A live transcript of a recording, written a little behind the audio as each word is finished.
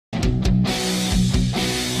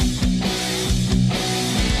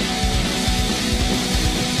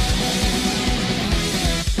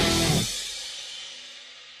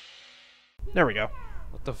There we go.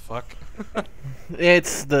 What the fuck?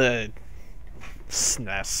 It's the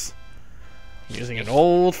SNES. I'm using an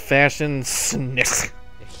old-fashioned SNES.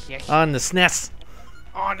 On the SNES.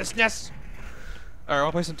 On the SNES! Alright,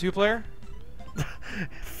 wanna play some 2-player?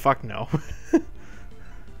 Fuck no.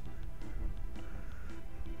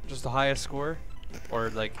 Just the highest score? Or,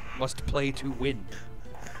 like, must play to win?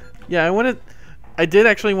 Yeah, I did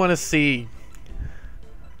actually want to see...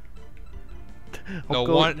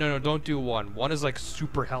 No, don't do 1. 1 is, like,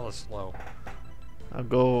 super hella slow. I'll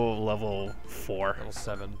go level 4. Level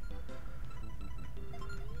 7.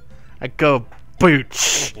 I go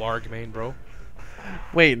booch. Blarg main, bro.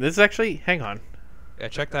 Wait, this is actually... Hang on. Yeah,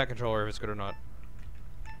 check that controller if it's good or not.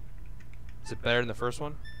 Is it better than the first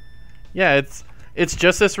one? Yeah, it's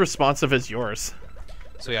just as responsive as yours.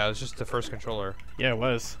 So yeah, it was just the first controller. Yeah, it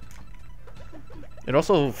was. It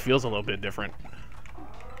also feels a little bit different.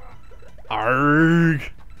 Arrgh.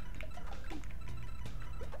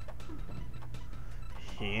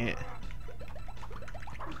 Yeah.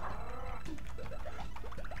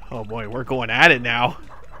 Oh boy, we're going at it now.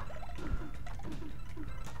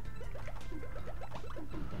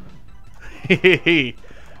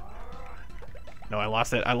 No, I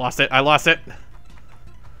lost it. I lost it. I lost it.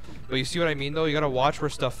 But you see what I mean, though? You gotta watch where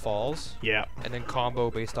stuff falls. Yeah. And then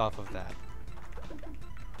combo based off of that.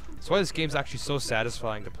 That's why this game's actually so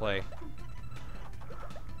satisfying to play.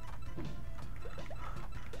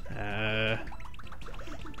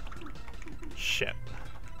 Shit.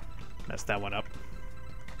 Messed that one up.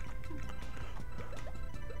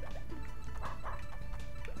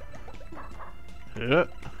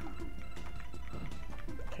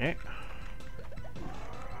 Okay.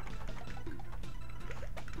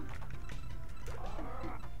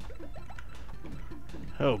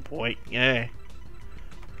 Oh boy, yeah.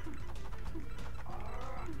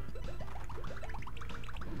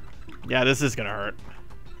 Yeah, this is gonna hurt.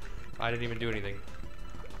 I didn't even do anything.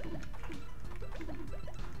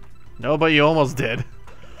 No, but you almost did.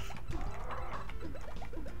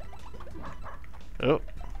 Oh.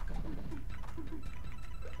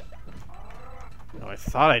 No, I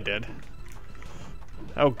thought I did.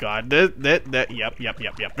 Oh god, yep.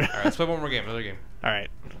 Alright, let's play one more game, another game. Alright.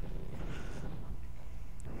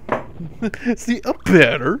 See, a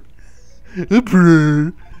better. Dude,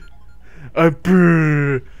 I'm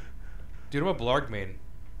a Blarg main.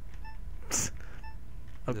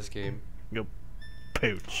 In this game. Go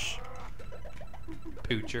pooch.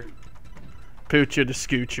 Poocher. Poocher the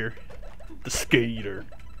scoocher. The skater.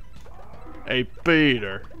 Hey,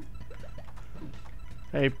 Peter.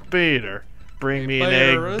 Hey, Peter. Bring me an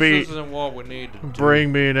egg beat. This isn't what we need to do.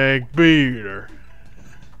 Bring me an egg beater.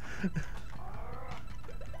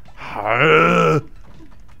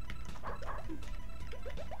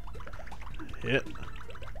 Hit.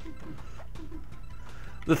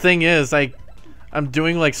 The thing is, I'm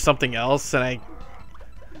doing like something else and I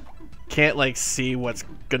can't like see what's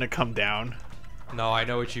gonna come down. No, I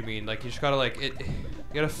know what you mean. Like, you just gotta you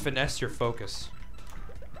gotta finesse your focus.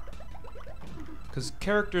 Because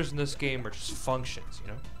characters in this game are just functions, you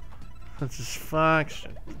know? That's just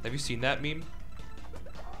function. Have you seen that meme?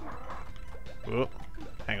 Oh,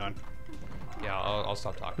 hang on. Yeah, I'll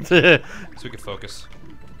stop talking. So we can focus.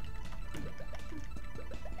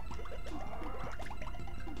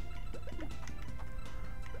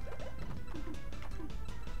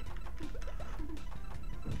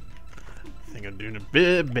 I think I'm doing a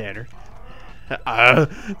bit better.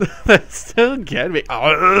 That still get me.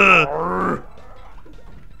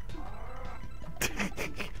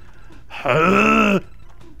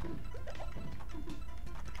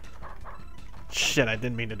 Shit, I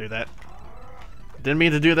didn't mean to do that. Didn't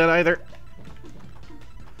mean to do that either.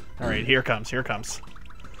 Alright, here comes, here comes.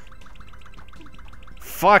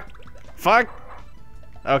 Fuck! Fuck!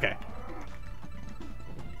 Okay.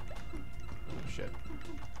 Shit.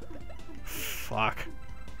 Fuck.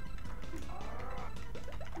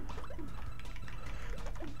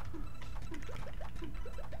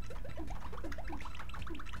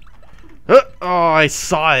 Oh, I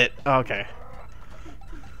saw it. Okay.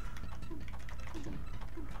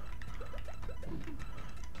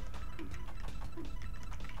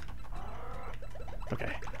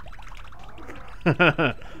 Okay.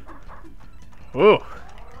 Ooh.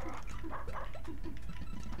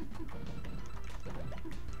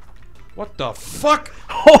 What the fuck?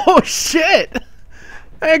 Oh shit!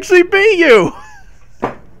 I actually beat you!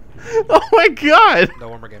 Oh my god! No,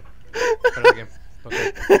 one more game. Another game.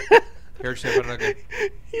 Okay. Here, just another game.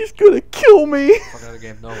 He's gonna kill me! Fuck another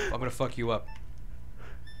game. No, I'm gonna fuck you up.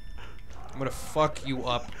 I'm gonna fuck you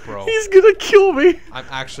up, bro. He's gonna kill me! I'm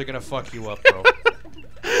actually gonna fuck you up, bro.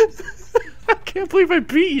 can't believe I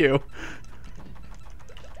beat you.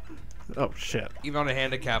 Oh shit. Even on a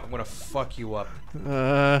handicap, I'm gonna fuck you up.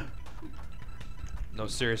 No,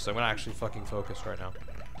 seriously, I'm gonna actually fucking focus right now.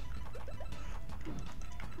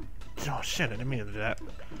 Oh shit, I didn't mean to do that.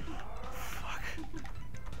 Fuck.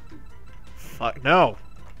 Fuck, no.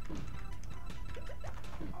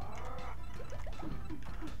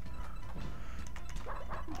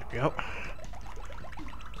 There we go.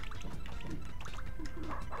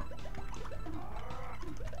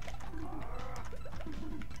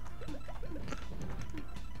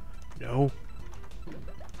 No.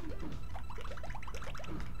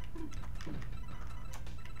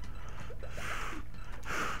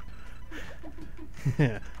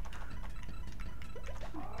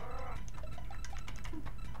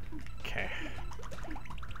 Okay.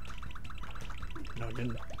 No, it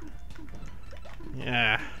didn't.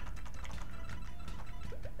 Yeah.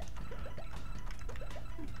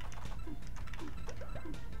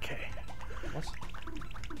 Okay. What?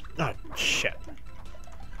 Oh, shit.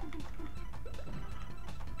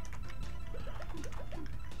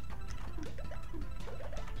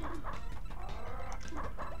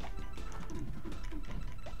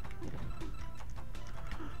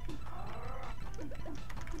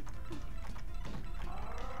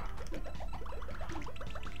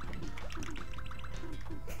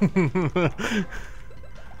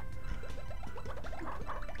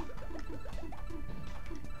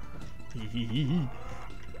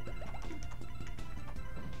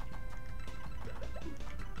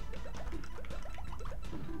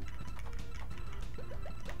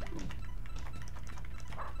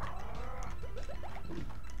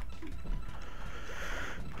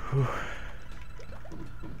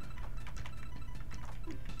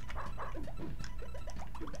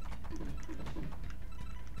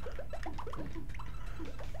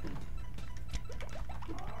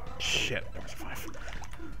 Shit, there was a 5.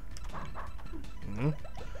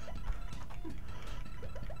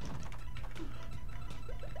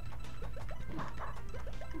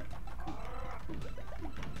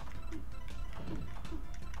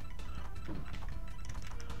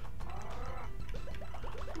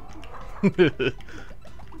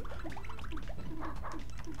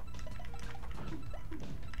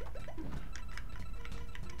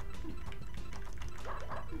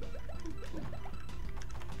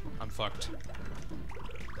 I'm fucked.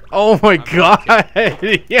 Oh my god!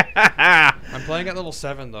 Yeah! I'm playing at level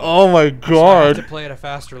 7 though. Oh my So I have god! to play at a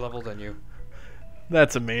faster level than you.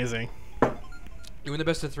 That's amazing. Doing the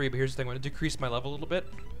best of 3, but here's the thing. I'm going to decrease my level a little bit.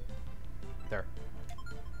 There.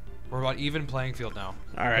 We're about even playing field now.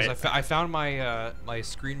 Alright. Because I found my my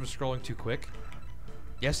screen was scrolling too quick.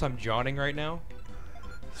 Yes, I'm jawing right now.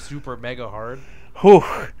 Super mega hard. Whew.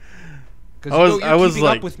 Because you're keeping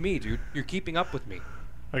like... up with me, dude. You're keeping up with me.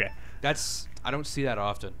 Okay. That's... I don't see that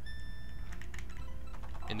often.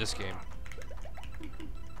 In this game.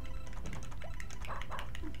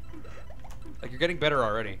 Like, you're getting better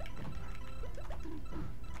already.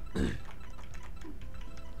 I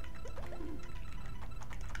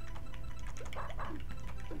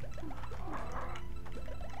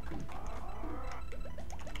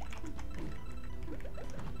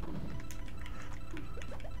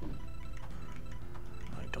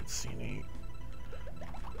don't see any...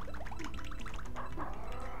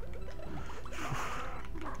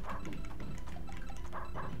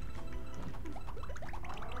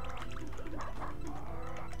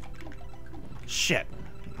 Shit.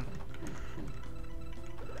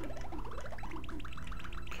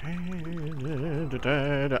 Okay.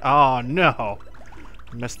 Oh no!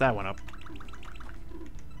 I messed that one up.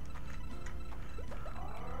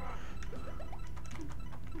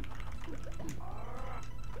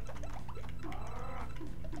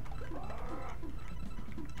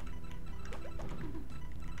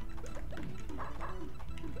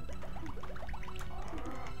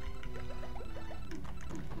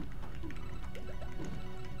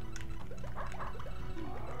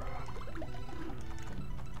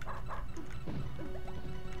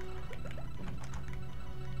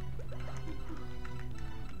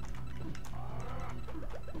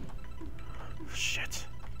 Shit.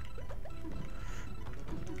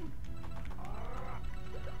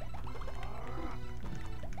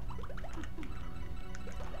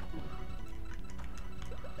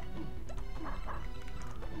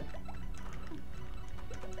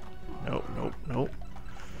 Nope, nope, nope.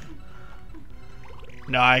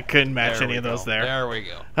 No, I couldn't match any of those there. There we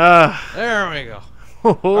go. There we go.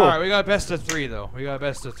 Alright, we got best of 3 though. We got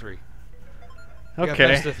best of 3. We got Okay.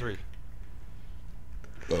 best of 3.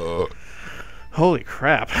 Holy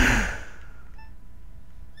crap.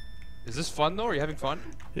 Is this fun though? Are you having fun?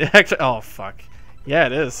 Yeah, actually, oh fuck. Yeah,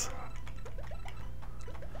 it is.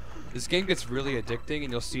 This game gets really addicting,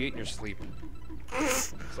 and you'll see it in your sleep.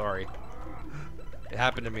 Sorry. It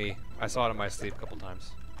happened to me. I saw it in my sleep a couple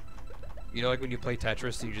times. You know, like when you play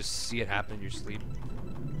Tetris, and you just see it happen in your sleep.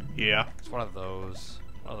 Yeah. It's one of those.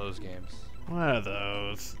 One of those games. One of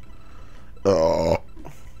those. Oh.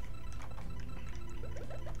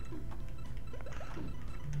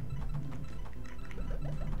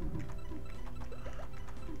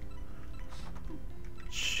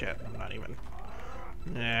 Shit, I'm not even.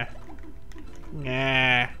 Nah.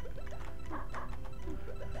 Nah.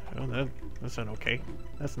 Oh, that's an okay.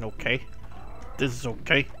 That's an okay. This is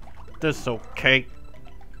okay. This is okay.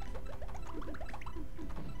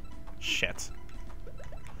 Shit.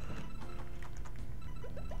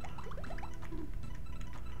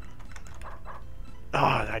 Oh,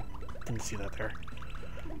 I didn't see that there.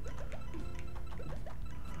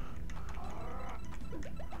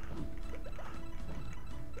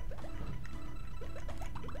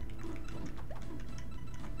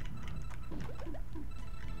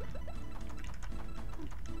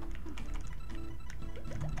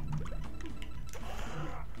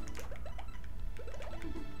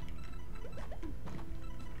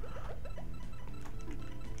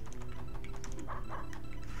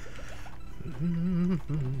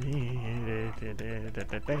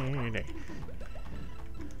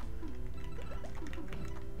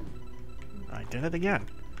 I did it again.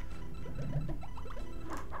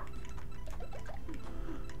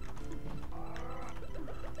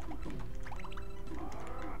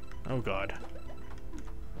 Oh god.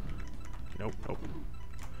 Nope, nope.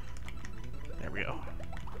 There we go.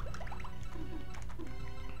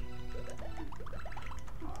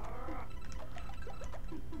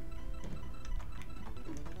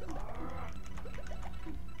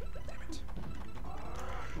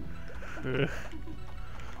 Ugh.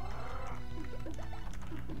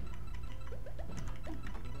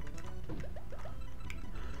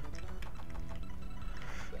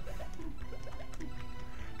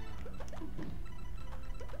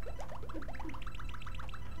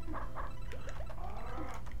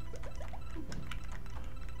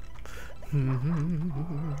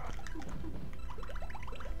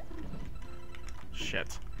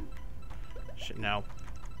 Shit. Shit, no.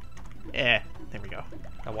 There we go.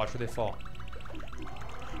 Now watch where they fall.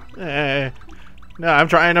 No, I'm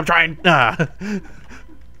trying. Ah.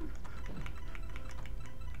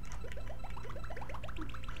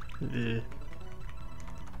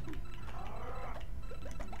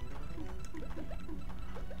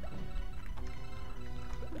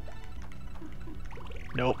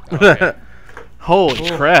 Nope. Okay. Holy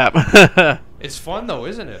Cool. crap. It's fun though,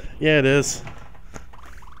 isn't it? Yeah, it is.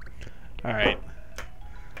 Alright.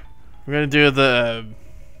 We're gonna do the...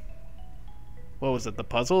 What was it? The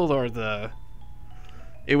puzzle or the...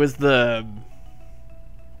 It was the...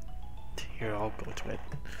 Here, I'll go to it.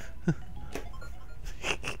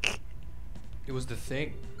 It was the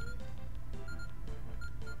thing.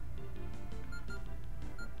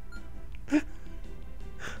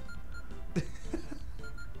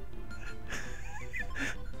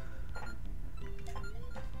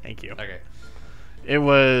 Thank you. Okay. It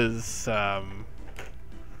was... I'll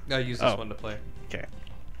use this one to play. Okay.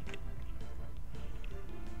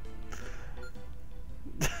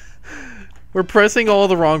 We're pressing all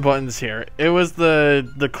the wrong buttons here. It was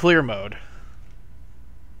the clear mode.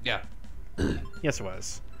 Yeah. Yes, it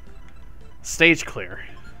was. Stage clear.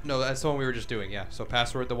 No, that's the one we were just doing, yeah. So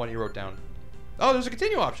password, the one you wrote down. Oh, there's a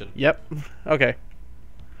continue option. Yep. Okay.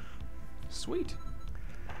 Sweet.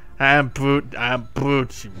 I'm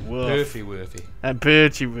Boochie Woof. Woofy woofy. I'm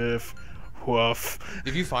Boochie Woof. Woof.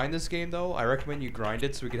 If you find this game, though, I recommend you grind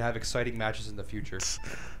it so we can have exciting matches in the future.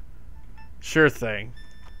 Sure thing.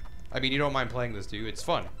 I mean, you don't mind playing this, do you? It's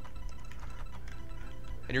fun.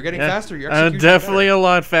 And you're getting Yeah, faster. Your execution's definitely better a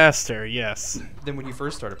lot faster, yes. than when you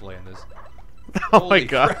first started playing this. Oh Holy my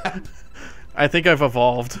god. crap. I think I've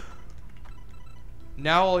evolved.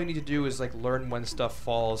 Now all you need to do is like learn when stuff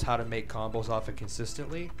falls, how to make combos off it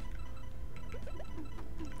consistently.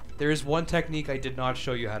 There is one technique I did not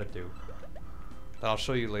show you how to do. That I'll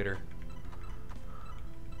show you later.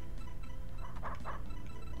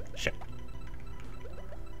 Shit.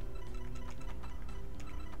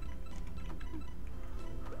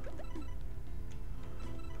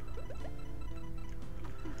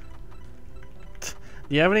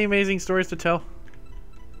 Do you have any amazing stories to tell?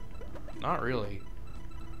 Not really.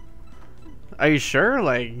 Are you sure?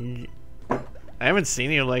 Like, I haven't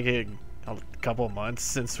seen you like a couple months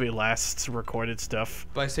since we last recorded stuff.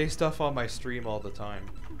 But I say stuff on my stream all the time.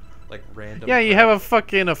 like random. Yeah, you crap. have a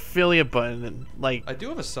fucking affiliate button, and, like I do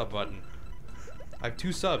have a sub button. I have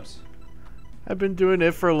 2 subs. I've been doing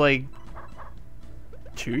it for like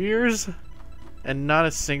 2 years, and not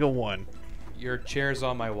a single one. Your chair's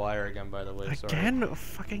on my wire again, by the way. Sorry. Again,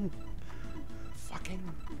 fucking.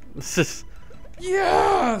 This is.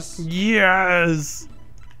 Yes. Yes.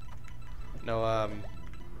 No.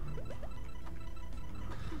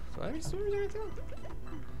 So any stories or anything?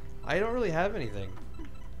 I don't really have anything.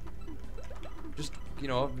 Just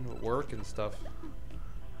at work and stuff.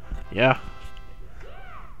 Yeah.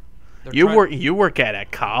 They're You trying- You work at a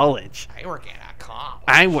college. I work at a college.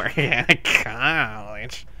 I work at a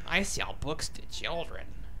college. I sell books to children.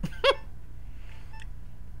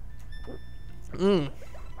 Mm.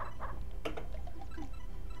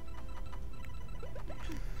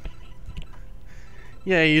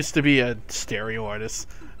 Yeah, I used to be a stereo artist.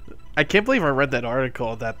 I can't believe I read that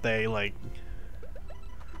article that they like.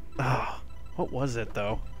 Oh, what was it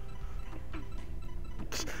though?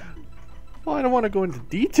 Well, I don't want to go into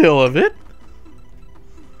detail of it.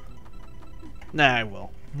 Nah, I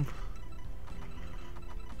will.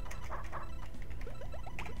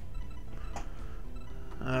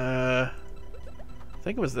 I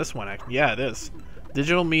think it was this one. Yeah, it is.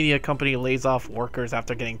 Digital media company lays off workers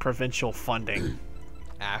after getting provincial funding.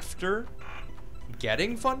 After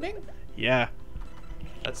getting funding? Yeah.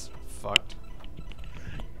 That's fucked.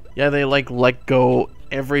 Yeah, they like let go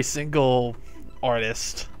every single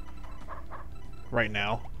artist right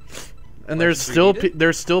now, and Like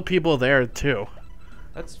there's still people there too.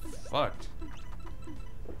 That's fucked.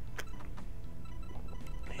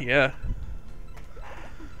 Yeah.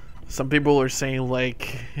 Some people are saying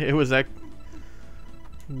like it was that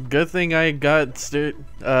good thing I got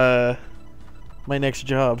my next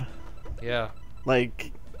job. Yeah.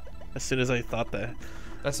 Like as soon as I thought that.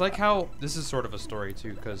 That's like how this is sort of a story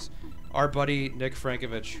too, because our buddy Nick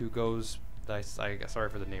Frankovich, who goes, sorry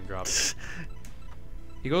for the name drop.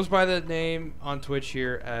 He goes by the name on Twitch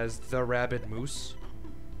here as the Rabid Moose.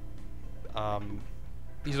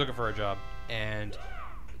 He's looking for a job, and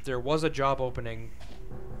there was a job opening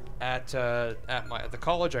at the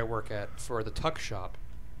college I work at for the tuck shop,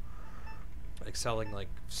 like selling like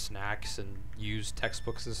snacks and used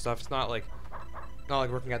textbooks and stuff. It's not like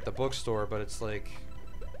working at the bookstore, but it's like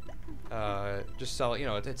just selling.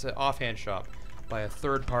 It's an offhand shop by a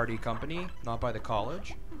third-party company, not by the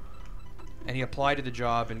college. And he applied to the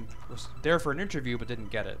job and was there for an interview, but didn't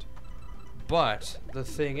get it. But the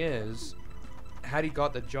thing is, had he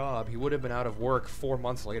got the job, he would have been out of work 4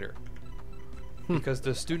 months later. Because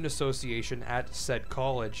the student association at said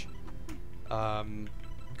college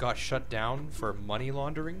got shut down for money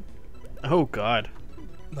laundering. Oh God.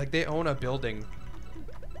 Like, they own a building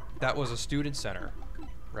that was a student center,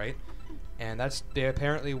 right? And they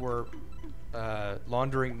apparently were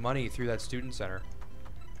laundering money through that student center,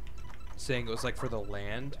 saying it was like for the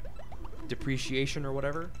land depreciation or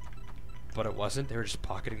whatever, but it wasn't. They were just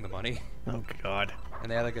pocketing the money. Oh God.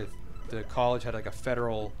 And they had the college had like a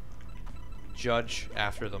federal judge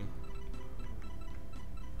after them.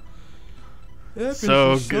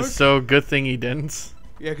 So good thing he didn't.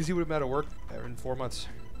 Yeah, because he would have been out of work in 4 months.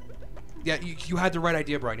 Yeah, you had the right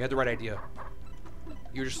idea, Brian. You had the right idea.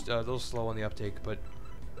 You're just a little slow on the uptake, but...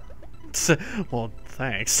 Well,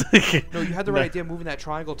 thanks. No, you had the right idea moving that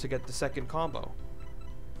triangle to get the second combo.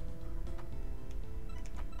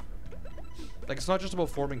 Like, it's not just about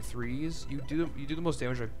forming threes. You do the most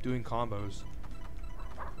damage by doing combos.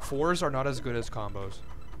 Fours are not as good as combos.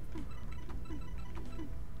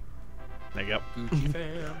 There you go. Gucci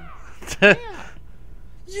fam. Yeah.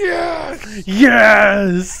 Yes!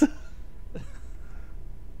 Yes!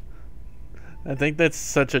 I think that's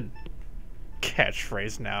such a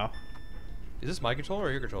catchphrase now. Is this my controller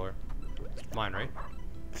or your controller? Mine, right?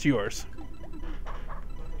 It's yours.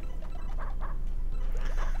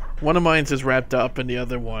 One of mine's is wrapped up and the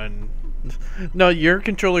other one... No, your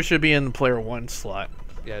controller should be in the player 1 slot.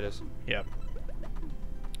 Yeah, it is. Yep.